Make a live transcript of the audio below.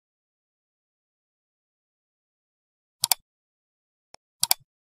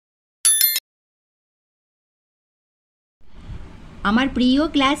আমার প্রিয়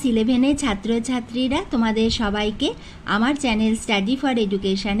ক্লাস 11 ছাত্রছাত্রীরা তোমাদের সবাইকে আমার চ্যানেল স্টাডি ফর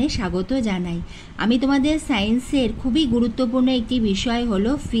এডুকেশনে স্বাগত জানাই। আমি তোমাদের সায়েন্সের খুবই গুরুত্বপূর্ণ একটি বিষয়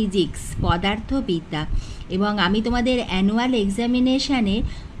হলো ফিজিক্স, পদার্থবিদ্যা, এবং আমি তোমাদের অ্যানুয়াল এক্সামিনেশানে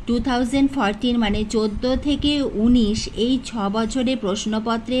 2014 মানে 14 থেকে 19 এই 6 বছরের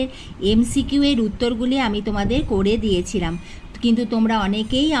প্রশ্নপত্রের এমসিকিউ এর উত্তরগুলি আমি তোমাদের করে দিয়েছিলাম। কিন্তু তোমরা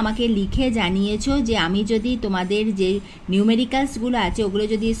অনেকেই আমাকে লিখে জানিয়েছো যে আমি যদি তোমাদের যে নিউমেরিক্যালসগুলো আছে ওগুলো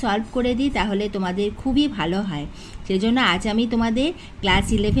যদি সলভ করে দিই তাহলে তোমাদের খুবই ভালো হয়। সেজন্য আজ আমি তোমাদের ক্লাস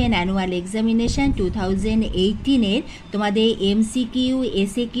 11 অ্যানুয়াল এক্সামিনেশান 2018-এর তোমাদের এমসিকিউ,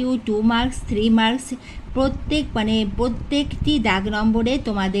 এসএকিউ, 2 মার্কস, 3 মার্কস প্রত্যেকটি দাগ নম্বরে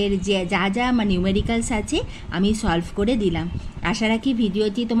তোমাদের যা নিউমেরিক্যালস আছে আমি সলভ করে দিলাম। আশা রাখি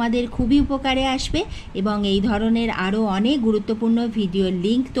ভিডিওটি তোমাদের খুবই উপকারে আসবে এবং এই ধরনের আরও অনেক গুরুত্বপূর্ণ ভিডিওর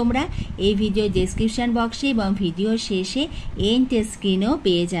লিঙ্ক তোমরা এই ভিডিও ডেসক্রিপশন বক্সে এবং ভিডিও শেষে এন্ড স্ক্রিনেও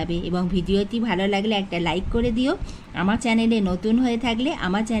পেয়ে যাবে। এবং ভিডিওটি ভালো লাগলে একটা লাইক করে দিও। আমার চ্যানেলে নতুন হয়ে থাকলে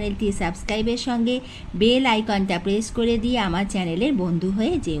আমার চ্যানেলটি সাবস্ক্রাইবের সঙ্গে বেল আইকনটা প্রেস করে দিয়ে আমার চ্যানেলের বন্ধু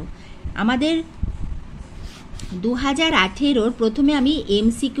হয়ে যেও। আমাদের 2018-ওর প্রথমে আমি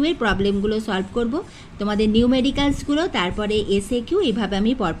এমসিকিউ এর প্রবলেমগুলো সলভ করব, তোমাদের নিউমেরিক্যালসগুলো, তারপরে এসএকিউ, এইভাবে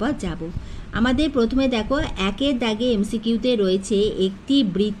আমি পরপর যাব। আমাদের প্রথমে দেখো একের দাগে এমসিকিউতে রয়েছে একটি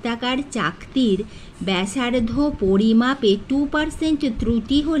বৃত্তাকার চাকতির ব্যাসার্ধ পরিমাপে 2%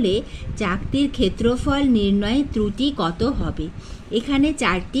 ত্রুটি হলে চাকতির ক্ষেত্রফল নির্ণয়ে ত্রুটি কত হবে। এখানে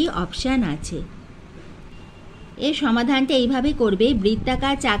 4টি অপশান আছে। এর সমাধানটা এইভাবে করবে,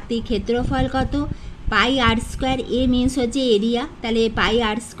 বৃত্তাকার চাকতির ক্ষেত্রফল কত, পাই আর স্কোয়ার, এ মিনস হচ্ছে এরিয়া, তাহলে পাই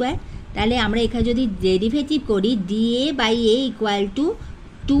আর স্কোয়ার। তাহলে আমরা এখানে যদি ডেরিভেটিভ করি DA by A equal to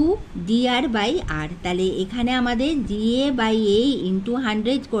 2 DR by আর, তাহলে এখানে আমাদের ডিএ বাই এ ইন্টু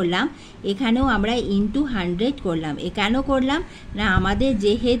 100 করলাম, এখানেও আমরা ইন্টু 100 করলাম। এ কেন করলাম না, আমাদের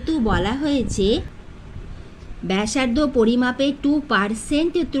যেহেতু বলা হয়েছে ব্যাসার্ধ পরিমাপে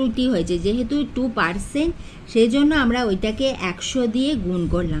 2% ত্রুটি হয়েছে, যেহেতু 2% সেজন্য আমরা ওইটাকে 100 দিয়ে গুণ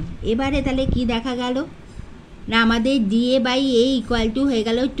করলাম। এবারে তাহলে কি দেখা গেল না, আমাদের DA by A equal to হয়ে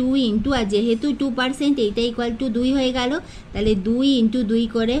গেল 2 ইন্টু, আর যেহেতু 2% এইটা ইকুয়াল টু 2 হয়ে গেল, তাহলে 2 ইন্টু 2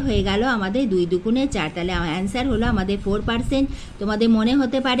 করে হয়ে গেল আমাদের 2 দুগুণে 4, তাহলে অ্যান্সার হলো আমাদের 4%। তোমাদের মনে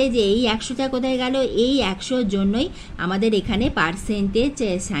হতে পারে যে এই 100টা কোথায় গেল, এই 100-র জন্যই আমাদের এখানে পার্সেন্টেজ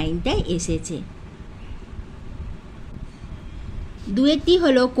সাইনটা এসেছে। দুয়েরটি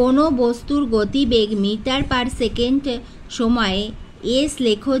হলো কোনো বস্তুর গতিবেগ মিটার পার সেকেন্ড সময়ে এস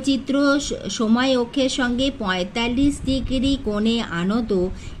লেখচিত্র সময় অক্ষের সঙ্গে 45 ডিগ্রি কোণে আনত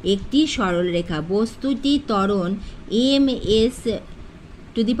একটি সরলরেখা, বস্তুটি ত্বরণ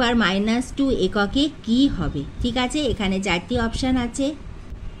ms⁻² এককে কি হবে। ঠিক আছে, এখানে 4টি অপশান আছে।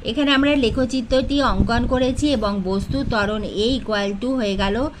 এখানে আমরা লেখচিত্রটি অঙ্কন করেছি এবং বস্তু ত্বরণ এ ইকুয়াল টু হয়ে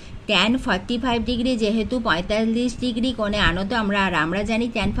গেল tan 45 ডিগ্রি, যেহেতু 45 ডিগ্রি কোণে আনত, আমরা জানি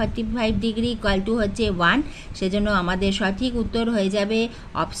tan 45 ডিগ্রি ইকুয়াল টু হচ্ছে 1, সেজন্য আমাদের সঠিক উত্তর হয়ে যাবে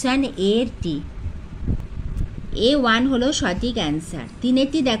অপশান এর টি, A1 হলো সঠিক অ্যান্সার।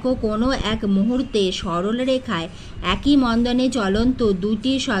 3-টি দেখো কোনো এক মুহূর্তে সরল রেখায় একই মন্দনে চলন্ত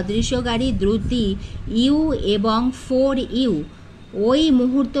দুটি সদৃশগারী দ্রুতি ইউ এবং 4u ওই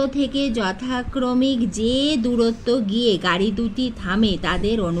মুহূর্ত থেকে যথাক্রমিক যে দূরত্ব গিয়ে গাড়ি দুটি থামে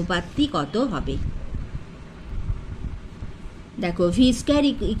তাদের অনুপাতটি কত হবে। দেখো ভি স্কোয়ার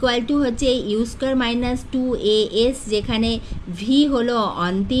ইকুয়াল টু হচ্ছে ইউ স্কোয়ার মাইনাস 2as, যেখানে ভি হলো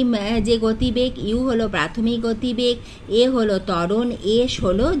অন্তিম যে গতিবেগ, ইউ হলো প্রাথমিক গতিবেগ, এ হলো ত্বরণ, এস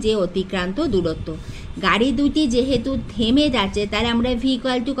হলো যে অতিক্রান্ত দূরত্ব। গাড়ি দুটি যেহেতু থেমে যাচ্ছে তাহলে আমরা ভি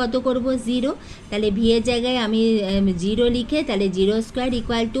ইকুয়াল টু কত করব, 0, তাহলে ভি এর জায়গায় আমি 0 লিখে তাহলে 0 square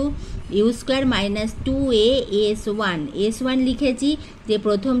equal to you square minus 2a s1 লিখেছি, যে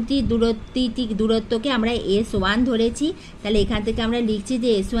প্রথমটি দূরত্বকে আমরা s1 ধরেছি, তাহলে এখান থেকে আমরা লিখছি যে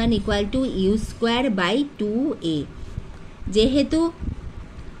s1 equal to you square by 2a। যেহেতু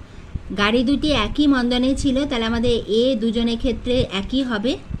গাড়ি দুটি একই মন্দনে ছিল তাহলে আমাদের এ দুজনের ক্ষেত্রে একই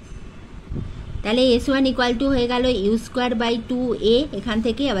হবে, তাহলে s1 ইকুয়াল টু হয়ে গেল ইউ স্কোয়ার বাই 2a। এখান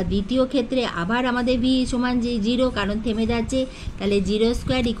থেকে আবার দ্বিতীয় ক্ষেত্রে আবার আমাদের ভি সমান 0, কারণ থেমে যাচ্ছে, তাহলে 0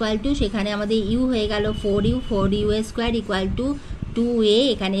 স্কোয়ার ইকুয়াল টু সেখানে আমাদের ইউ হয়ে গেল 4u square equal to 2a,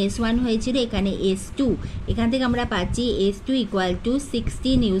 এখানে s1 হয়েছিল, এখানে s2, এখান থেকে আমরা পাচ্ছি s2 equal to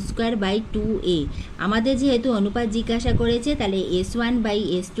 16u square by 2a। আমাদের যেহেতু অনুপাত জিজ্ঞাসা করেছে তাহলে s1 বাই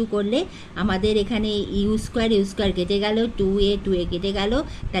s2 করলে আমাদের এখানে ইউ স্কোয়ার কেটে গেল, 2a কেটে গেল,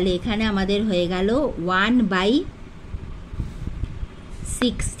 তাহলে এখানে আমাদের হয়ে গেল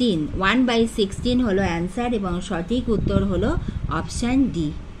 1/16 হলো অ্যান্সার এবং সঠিক উত্তর হলো অপশান ডি।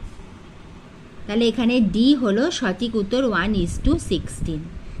 তাহলে এখানে ডি হলো সঠিক উত্তর 1:16।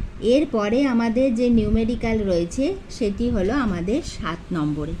 এরপরে আমাদের যে নিউমেরিক্যাল রয়েছে সেটি হলো আমাদের 7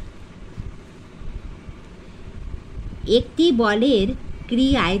 নম্বরে। একটি বলের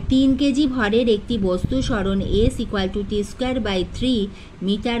ক্রিয়ায় 3 কেজি ভরের একটি বস্তু সরণ s = t²/3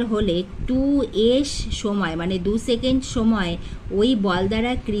 মিটার হলে 2s সময় মানে 2 সেকেন্ড সময় ওই বল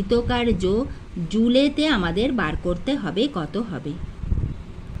দ্বারা কৃতকার্য জুলেতে আমাদের বার করতে হবে, কত হবে?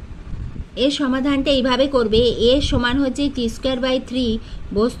 এর সমাধানটা এইভাবে করবে। এ সমান হচ্ছে t²/3,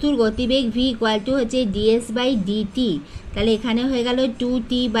 বস্তুর গতিবেগ v হচ্ছে ds/dt। তাহলে এখানে হয়ে গেল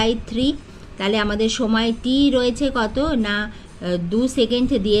 2t/3। তাহলে আমাদের সময় t রয়েছে কত না 2 সেকেন্ড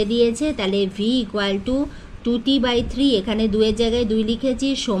দিয়ে দিয়েছে, তাহলে v = 2t/3। এখানে 2 এর জায়গায় 2 লিখেছি,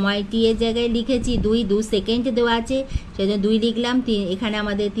 সময় t এর জায়গায় লিখেছি 2 সেকেন্ড দেওয়া আছে সেজন্য 2 লিখলাম। এখানে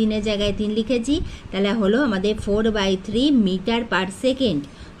আমাদের 3 এর জায়গায় 3 লিখেছি, তাহলে হলো আমাদের 4/3 মিটার পার সেকেন্ড।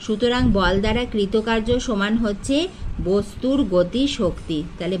 সুতরাং বল দ্বারা কৃতকার্য সমান হচ্ছে বস্তুর গতিশক্তি।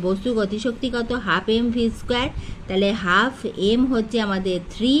 তাহলে বস্তুর গতিশক্তি কত? 12 mv²। তাহলে 12 m হচ্ছে আমাদের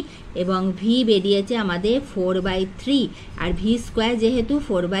 3 এবং v বেরিয়েছে আমাদের 4/3, আর v² যেহেতু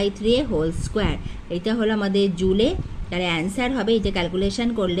 4/3 হোল স্কোয়ার, এটা হলো আমাদের জুলে। তাহলে অ্যান্সার হবে, এটা ক্যালকুলেশন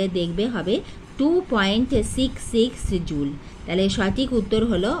করলে দেখবে হবে 2.66 জুল। তাহলে সঠিক উত্তর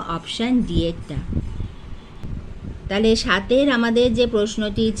হলো অপশান ডি এরটা। তাহলে 7-এর আমাদের যে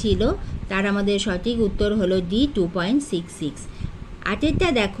প্রশ্নটি ছিল তার আমাদের সঠিক উত্তর হলো ডি 2.66। 8-এরটা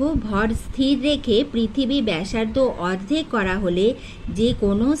দেখো, ভর স্থির রেখে পৃথিবী ব্যাসার্ধ অর্ধেক করা হলে যে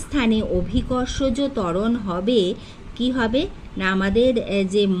কোনো স্থানে অভিকর্ষজ ত্বরণ হবে, কি হবে না আমাদের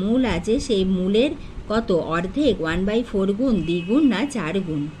যে মূল আছে সেই মূলের কত অর্ধেক 1/4 গুণ, দ্বিগুণ না 4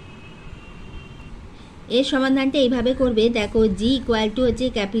 গুণ। এর সমাধানটা এইভাবে করবে। দেখো g হচ্ছে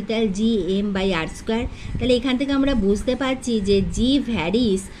ক্যাপিটাল G/m/r²। তাহলে এখান থেকে আমরা বুঝতে পারছি যে g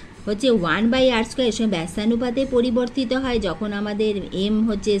ভ্যারিস হচ্ছে 1/r², এর সঙ্গে ব্যস্তানুপাতে পরিবর্তিত হয় যখন আমাদের m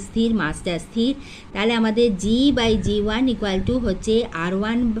হচ্ছে স্থির, মাসটা স্থির। তাহলে আমাদের g/g1 হচ্ছে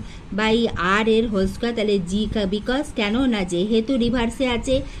r1/r এর হোল স্কোয়ার। তাহলে g বিকজ কেন না যেহেতু রিভার্সে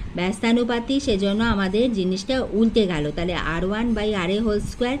আছে ব্যস্তানুপাতি সেজন্য আমাদের জিনিসটা উল্টে গেল। তাহলে r1/r এর হোল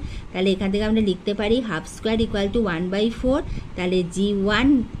স্কোয়ার। তাহলে এখান থেকে আমরা লিখতে পারি ½ = 1/4। তাহলে g1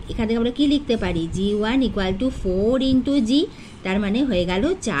 এখান থেকে আমরা কি লিখতে পারি? g1 = 4 × g, তার মানে হয়ে গেল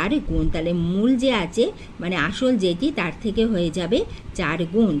 4 গুণ। তাহলে মূল যে আছে মানে আসল যেটি তার থেকে হয়ে যাবে 4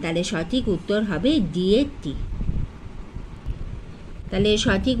 গুণ। তাহলে সঠিক উত্তর হবে ডি এরটি। তাহলে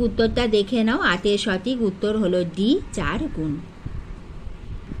সঠিক উত্তরটা দেখে নাও। 8-এর সঠিক উত্তর হলো ডি 4 গুণ।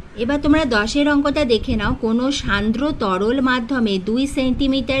 এবার তোমরা 10-এর অঙ্কটা দেখে নাও। কোনো সান্দ্র তরল মাধ্যমে 2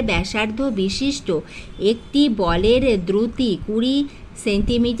 সেন্টিমিটার ব্যাসার্ধ বিশিষ্ট একটি বলের দ্রুতি 20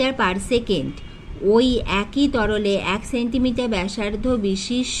 সেন্টিমিটার পার সেকেন্ড। ওই একই তরলে 1 সেন্টিমিটার ব্যাসার্ধ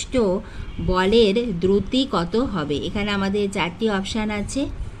বিশিষ্ট বলের দ্রুতি কত হবে? এখানে আমাদের 4টি অপশান আছে।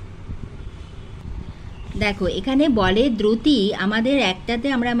 দেখো এখানে বলের দ্রুতি আমাদের একটাতে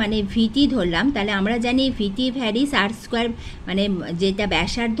আমরা মানে ভিটি ধরলাম, তাহলে আমরা জানি ভিটি ভ্যারিস r² মানে যেটা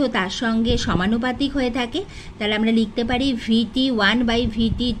ব্যাসার্ধ তার সঙ্গে সমানুপাতিক হয়ে থাকে। তাহলে আমরা লিখতে পারি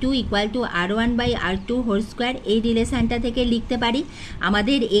vt1/vt2 = r1/r2 হোল স্কোয়ার। এই রিলেশনটা থেকে লিখতে পারি।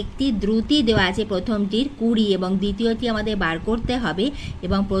 আমাদের একটি দ্রুতি দেওয়া আছে, প্রথমটির 20 এবং দ্বিতীয়টি আমাদের বার করতে হবে,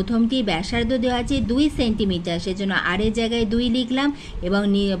 এবং প্রথমটির ব্যাসার্ধ দেওয়া আছে 2 সেন্টিমিটার, সেজন্য r এর জায়গায় 2 লিখলাম, এবং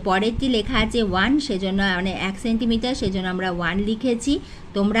পরেরটি লেখা আছে 1, সেজন্য মানে 1 সেন্টিমিটার, সেজন্য আমরা 1 লিখেছি।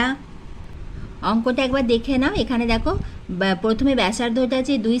 তোমরা অঙ্কটা একবার দেখে নাও। এখানে দেখো প্রথমে ব্যাসার্ধটা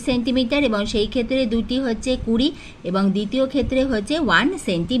আছে 2 সেন্টিমিটার এবং সেই ক্ষেত্রে দুটি হচ্ছে 20 এবং দ্বিতীয় ক্ষেত্রে হচ্ছে 1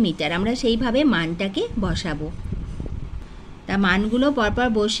 সেন্টিমিটার। আমরা সেইভাবে মানটাকে বসাবো। তা মানগুলো পরপর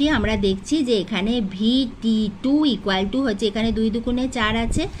বসিয়ে আমরা দেখছি যে এখানে vt2 = হচ্ছে এখানে 2 দুগুণে 4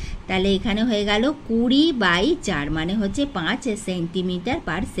 আছে, তাহলে এখানে হয়ে গেল 20/4 মানে হচ্ছে 5 সেন্টিমিটার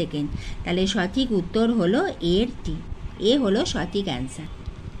পার সেকেন্ড। তাহলে সঠিক উত্তর হলো এরটি। এ হলো সঠিক অ্যান্সার।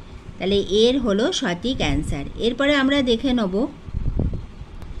 তাহলে এর হলো সঠিক অ্যান্সার। এরপরে আমরা দেখে নেব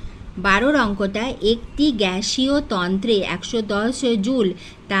 12 অঙ্কটা। একটি গ্যাসীয় তন্ত্রে 110 জুল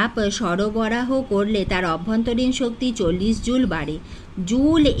তাপ সরবরাহ করলে তার অভ্যন্তরীণ শক্তি 40 জুল বাড়ে।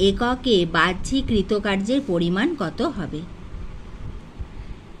 জুল এককে বাহ্যিক কৃতকার্যের পরিমাণ কত হবে?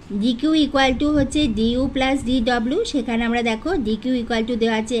 dq = হচ্ছে du + dw। সেখানে আমরা দেখো dq =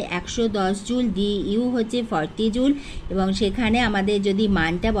 দেওয়া আছে 110 জুল, du হচ্ছে 40 জুল, এবং সেখানে আমাদের যদি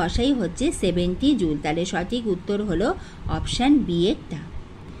মানটা বসাই হচ্ছে 70 জুল। তাহলে সঠিক উত্তর হলো অপশান বি এরটা।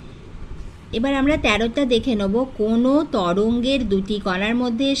 এবার আমরা 13টা দেখে নেব। কোনো তরঙ্গের দুটি কণার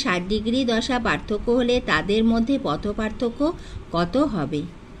মধ্যে 60 ডিগ্রি দশা পার্থক্য হলে তাদের মধ্যে পথ পার্থক্য কত হবে?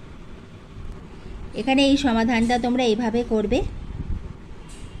 এখানে এই সমাধানটা তোমরা এইভাবে করবে।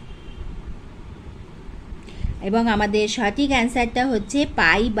 এবং আমাদের সঠিক অ্যান্সারটা হচ্ছে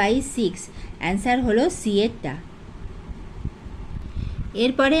π/6, অ্যান্সার হলো সি এরটা।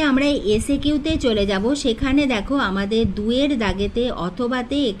 এরপরে আমরা এসে কিউতে চলে যাব। সেখানে দেখো আমাদের 2-এর দাগেতে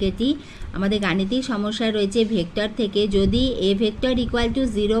অথবাতে একটি আমাদের গাণিতিক সমস্যা রয়েছে ভেক্টর থেকে। যদি এ vector equal to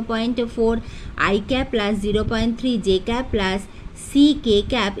 0.4 I cap plus 0.3 J cap plus C K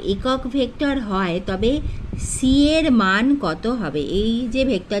cap একক ভেক্টর হয়, তবে সি এর মান কত হবে? এই যে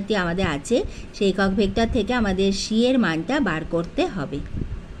ভেক্টরটি আমাদের আছে সেই একক ভেক্টর থেকে আমাদের সি এর মানটা বার করতে হবে।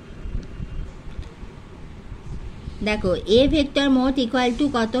 দেখো এ ভেক্টর মোট ইকুয়াল টু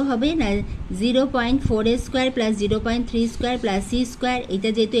কত হবে না 0.4 square plus 0.3 square plus C square, এটা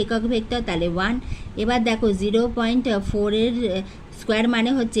যেহেতু একক ভেক্টর তাহলে 1। এবার দেখো 0.4 এর স্কোয়ার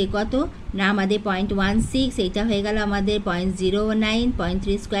মানে হচ্ছে কত না আমাদের 0.16, এটা হয়ে গেল আমাদের 0.09,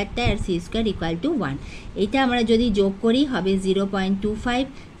 0.3 স্কোয়ারটা আর সি স্কোয়ার ইকুয়াল টু 1। এটা আমরা যদি যোগ করি হবে 0.25,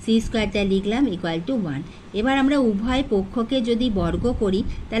 সি স্কোয়ারটা লিখলাম ইকুয়াল টু 1। এবার আমরা উভয় পক্ষকে যদি বর্গ করি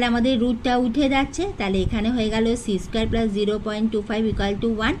তাহলে আমাদের রুটটা উঠে যাচ্ছে, তাহলে এখানে হয়ে গেল C square plus 0.25 equal to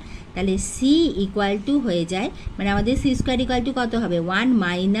 1। তাহলে সি ইকুয়াল টু হয়ে যায়, মানে আমাদের সি স্কোয়ার ইকুয়াল টু কত হবে 1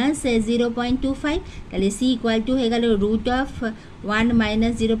 মাইনাস 0.25, তাহলে সি ইকুয়াল টু হয়ে গেল রুট অফ 1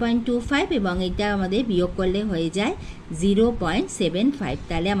 মাইনাস 0.25 এবং এটা আমাদের বিয়োগ করলে হয়ে যায় 0.75।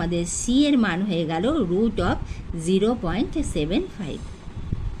 তাহলে আমাদের সি এর মান হয়ে গেল রুট অফ 0.75।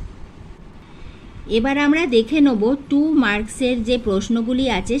 এবার আমরা দেখে নেব 2 মার্কসের যে প্রশ্নগুলি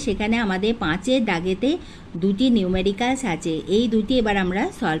আছে সেখানে আমাদের 5-এর দাগেতে দুটি নিউমেরিক্যালস আছে, এই দুটি এবার আমরা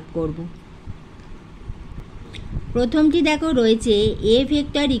সলভ করব। প্রথমটি দেখো রয়েছে এ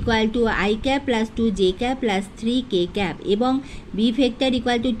vector equal to I cap plus 2 J cap plus 3 K cap এবং B vector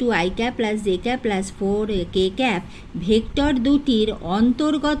equal to 2 I cap plus J cap plus 4 K cap, vector দুটির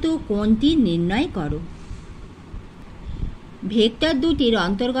অন্তর্গত কোণটি নির্ণয় করো। ভেক্টর দুটির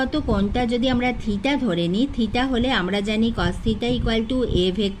অন্তর্গত কোণটা যদি আমরা থিটা ধরে নিই, থিটা হলে আমরা জানি cos theta equal to A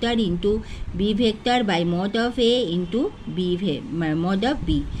vector into B vector by mode of A into B mode of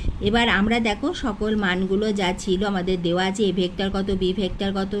B. এবার আমরা দেখো সকল মানগুলো যা ছিল আমাদের দেওয়া আছে, এ ভেক্টর কত বি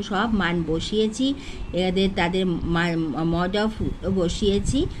ভেক্টর কত সব মান বসিয়েছি, তাদের মোড অফ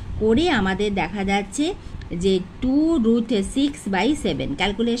বসিয়েছি করে আমাদের দেখা যাচ্ছে যে 2√6/7।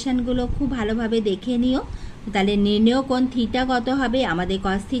 ক্যালকুলেশনগুলো খুব ভালোভাবে দেখে নিও। তাহলে নির্ণেয় কোণ থিটা কত হবে? আমাদের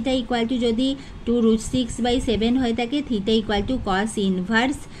কস থিটা ইকুয়াল টু যদি 2√6/7 হয়ে থাকে, theta equal to cos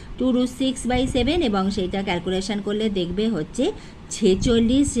inverse 2√6/7 এবং সেইটা ক্যালকুলেশন করলে দেখবে হচ্ছে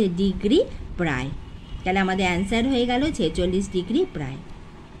 46 ডিগ্রি প্রায়। তাহলে আমাদের অ্যান্সার হয়ে গেল 46 ডিগ্রি প্রায়।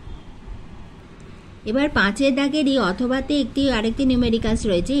 এবার 5-এর দাগেরই অথবাতে আরেকটি নিউমেরিক্যালস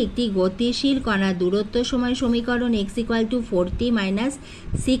রয়েছে, একটি গতিশীল কণার দূরত্ব সময় সমীকরণ x equal to 40 minus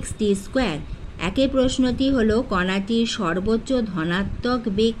 6t square. একের প্রশ্নটি হলো কণাটির সর্বোচ্চ ধনাত্মক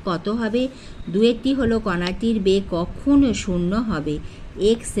বেগ কত হবে, দুয়েরটি হলো কণাটির বেগ কখন শূন্য হবে,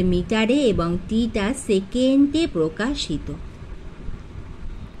 এক্স মিটারে এবং টিটা সেকেন্ডে প্রকাশিত।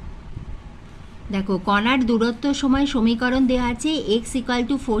 দেখো কণার দূরত্ব সময় সমীকরণ দেওয়া আছে x equal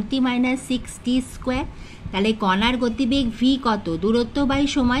to 40 minus 6t square. তাহলে কণার গতিবেগ ভি কত, দূরত্ব বাই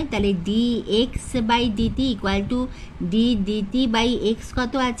সময়, তাহলে D x by DT equal to D DT by x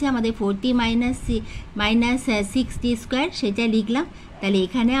কত আছে আমাদের 40 মাইনাস 6t স্কোয়ার, সেটা লিখলাম। তাহলে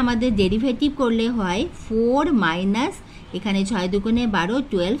এখানে আমাদের ডেরিভেটিভ করলে হয় 4 মাইনাস এখানে 6 দুগুণে 12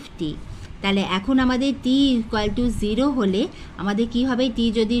 12t। তাহলে এখন আমাদের টি ইকুয়াল টু 0 হলে আমাদের কি হবে, টি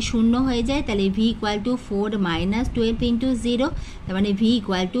যদি 0 হয়ে যায় তাহলে V equal to 4 minus 12 into 0, তার মানে ভি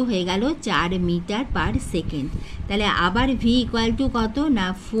ইকুয়াল টু হয়ে গেল 4 মিটার পার সেকেন্ড। তাহলে আবার ভি ইকুয়াল টু কত না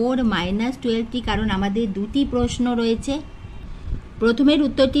 4 মাইনাস 12টি, কারণ আমাদের দুটি প্রশ্ন রয়েছে। প্রথমের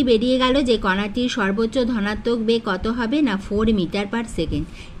উত্তরটি বেরিয়ে গেল যে কণাটির সর্বোচ্চ ধনাত্মক বেগ কত হবে না 4 মিটার পার সেকেন্ড।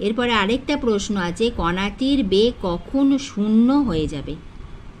 এরপরে আরেকটা প্রশ্ন আছে কণাটির বেগ কখন শূন্য হয়ে যাবে,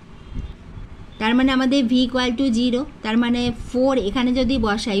 তার মানে আমাদের ভি ইকুয়াল টু 0, তার মানে 4 এখানে যদি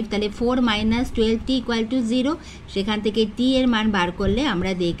বসাই তাহলে 4 মাইনাস 12t ইকুয়াল টু 0, সেখান থেকে টি এর মান বার করলে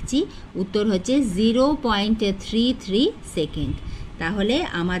আমরা দেখছি উত্তর হচ্ছে 0.33 সেকেন্ড। তাহলে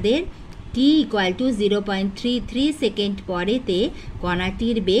আমাদের টি ইকুয়াল টু 0.33 সেকেন্ড পরেতে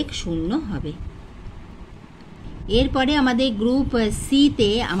কণাটির বেগ শূন্য হবে। এরপরে আমাদের গ্রুপ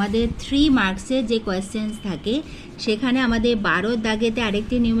সিতে আমাদের 3 মার্কসের যে কোয়েশ্চেন্স থাকে সেখানে আমাদের 12 দাগেতে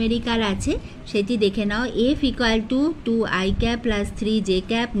আরেকটি নিউমেরিক্যাল আছে, সেটি দেখে নাও। F equal to 2 I cap plus 3 J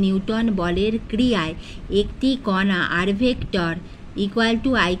cap Newton বলের ক্রিয়ায় একটি কণা আর vector equal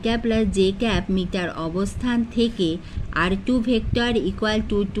to I cap plus J cap metre অবস্থান থেকে আর 2 vector equal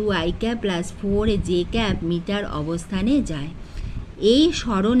to 2 I cap plus 4 J cap metre অবস্থানে যায়। এই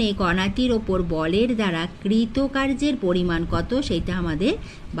স্মরণে কণাটির ওপর বলের দ্বারা কৃত কার্যের পরিমাণ কত সেটা আমাদের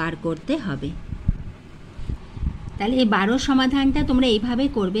বার করতে হবে। তাহলে এই 12 সমাধানটা তোমরা এইভাবে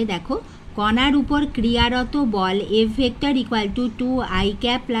করবে। দেখো, কণার উপর ক্রিয়ারত বল F vector equal to 2i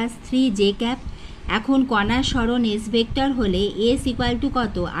cap plus 3j cap. এখন কণার সরণ এস ভেক্টর হলে এস ইকুয়াল টু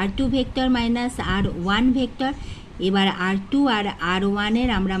কত, r2 vector minus r1 vector. এবার r2 আর r1 এর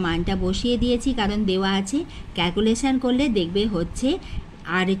আমরা মানটা বসিয়ে দিয়েছি, কারণ দেওয়া আছে। ক্যালকুলেশন করলে দেখবে হচ্ছে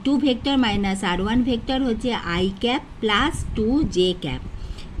r2 vector minus r1 vector হচ্ছে i cap plus 2j cap.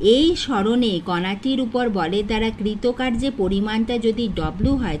 এই সরণে কণাটির উপর বলের দ্বারা কৃতকার্যে পরিমাণটা যদি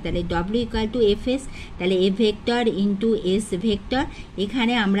w হয়, তাহলে w ইকুয়াল টু fs, তাহলে f vector into s vector.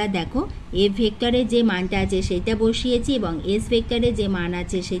 এখানে আমরা দেখো f ভেক্টরের যে মানটা আছে সেটা বসিয়েছি এবং s ভেক্টরের যে মান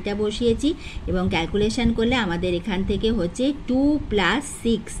আছে সেটা বসিয়েছি, এবং ক্যালকুলেশন করলে আমাদের এখান থেকে হচ্ছে 2 প্লাস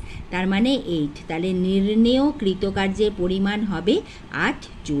 6, তার মানে 8। তাহলে নির্ণেয় কৃতকার্যের পরিমাণ হবে 8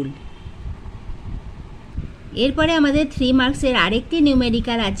 জুল। এরপরে আমাদের 3 মার্কসের আরেকটি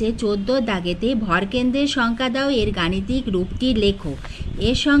নিউমেরিক্যাল আছে 14 দাগেতে। ভরকেন্দ্রের সংখ্যা দাও, এর গাণিতিক রূপটি লেখো।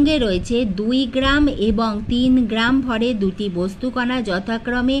 এর সঙ্গে রয়েছে 2 গ্রাম এবং 3 গ্রাম ভরে দুটি বস্তুকণা,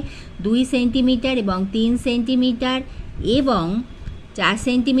 যথাক্রমে 2 সেন্টিমিটার এবং 3 সেন্টিমিটার এবং 4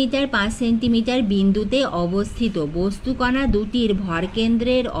 সেন্টিমিটার 5 সেন্টিমিটার বিন্দুতে অবস্থিত। বস্তুকণা দুটির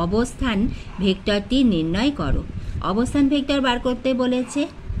ভরকেন্দ্রের অবস্থান ভেক্টরটি নির্ণয় করো। অবস্থান ভেক্টর বার করতে বলেছে।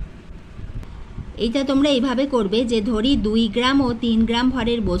 এইটা তোমরা এইভাবে করবে যে ধরি 2 গ্রাম ও 3 গ্রাম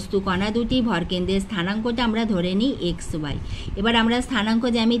ভরের বস্তু কণা দুটি ভরকেন্দ্রের স্থানাঙ্কটা আমরা ধরে নিই xy। এবার আমরা স্থানাঙ্ক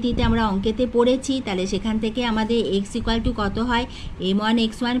জ্যামিতিতে আমরা অঙ্কেতে পড়েছি, তাহলে সেখান থেকে আমাদের x ইকুয়াল টু কত হয়, m1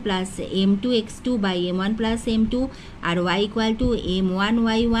 x1 plus m2 x2 by m1 plus m2, R y equal to m1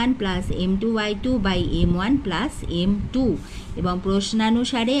 y1 plus m2 y2 by m1 plus m2। এবং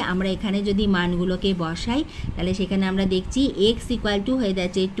প্রশ্নানুসারে আমরা এখানে যদি মানগুলোকে বসাই, তাহলে সেখানে আমরা দেখছি x ইকুয়াল টু হয়ে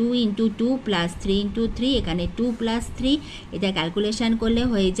যাচ্ছে 2 ইন্টু 2 প্লাস 3 ইন্টু 3, এখানে 2 প্লাস 3, এটা ক্যালকুলেশন করলে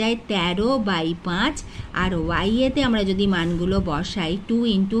হয়ে যায় 13/5। আর y এতে আমরা যদি মানগুলো বসাই 2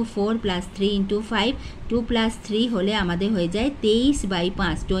 ইন্টু 4 প্লাস 3 ইন্টু 5, 2 প্লাস 3 হলে আমাদের হয়ে যায়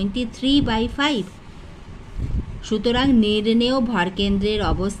 23/5, 23/5। সুতরাং নির্ণেয় ভরকেন্দ্রের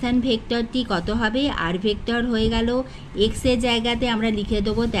অবস্থান ভেক্টরটি কত হবে, আর ভেক্টর হয়ে গেল x এর জায়গাতে আমরা লিখে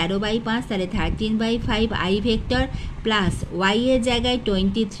দেবো 13/5, তাহলে 13/5 i ভেক্টর, প্লাস y এর জায়গায়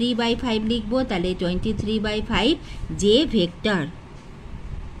 23/5 লিখবো, তাহলে 23/5 j ভেক্টর।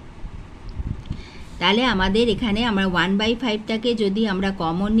 তাহলে আমাদের এখানে আমরা 1/5টাকে যদি আমরা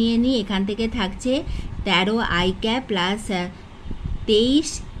কমন নিয়ে নিই, এখান থেকে থাকছে 13i cap plus 23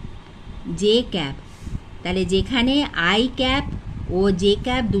 j cap. তাহলে যেখানে I cap O J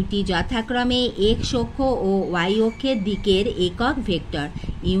cap দুটি যথাক্রমে x অক্ষ ও y অক্ষের দিকের একক ভেক্টর,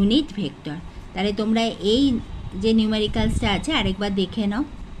 ইউনিট ভেক্টর। তাহলে তোমরা এই যে নিউমেরিক্যালসটা আছে আরেকবার দেখে নাও।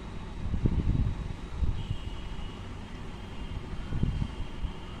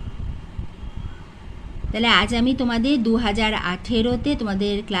 তাহলে আজ আমি তোমাদের 2018তে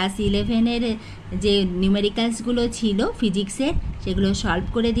তোমাদের ক্লাস 11-এর যে নিউমেরিক্যালসগুলো ছিল ফিজিক্সের, সেগুলো সলভ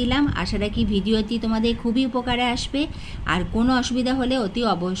করে দিলাম। আশা রাখি ভিডিওটি তোমাদের খুবই উপকারে আসবে। আর কোনো অসুবিধা হলে অতি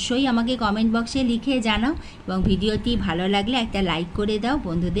অবশ্যই আমাকে কমেন্ট বক্সে লিখে জানাও, এবং ভিডিওটি ভালো লাগলে একটা লাইক করে দাও,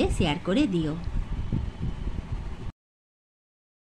 বন্ধুদের শেয়ার করে দিও।